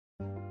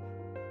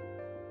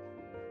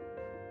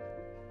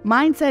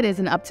Mindset is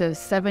an up to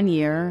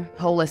 7-year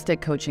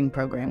holistic coaching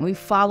program. We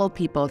follow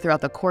people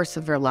throughout the course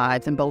of their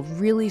lives and build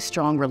really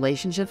strong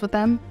relationships with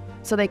them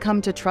so they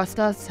come to trust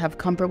us, have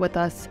comfort with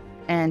us,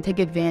 and take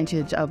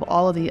advantage of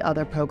all of the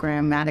other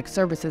programmatic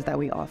services that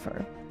we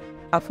offer.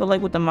 I feel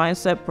like with the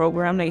Mindset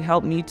program, they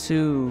help me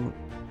to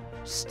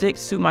stick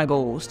to my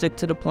goals, stick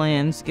to the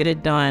plans, get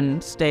it done,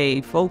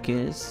 stay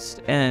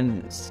focused,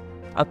 and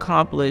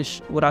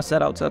accomplish what I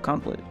set out to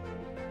accomplish.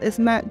 It's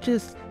not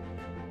just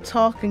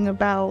talking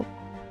about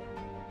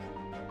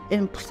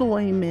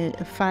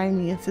employment,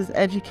 finances,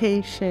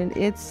 education.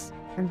 It's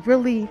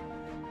really,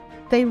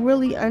 they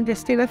really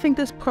understand. I think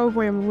this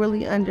program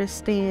really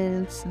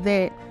understands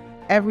that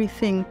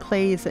everything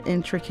plays an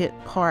intricate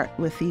part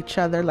with each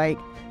other. Like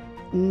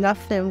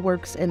nothing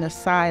works in a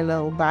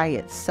silo by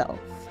itself.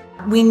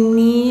 We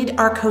need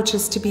our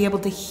coaches to be able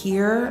to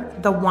hear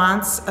the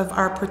wants of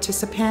our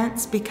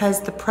participants because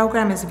the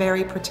program is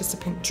very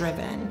participant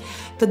driven.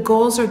 The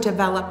goals are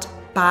developed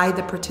by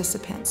the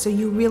participants. So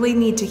you really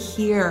need to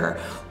hear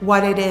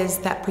what it is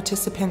that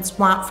participants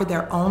want for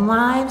their own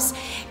lives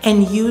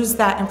and use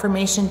that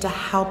information to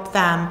help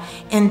them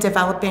in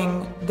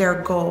developing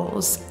their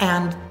goals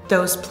and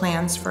those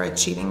plans for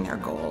achieving their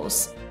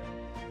goals.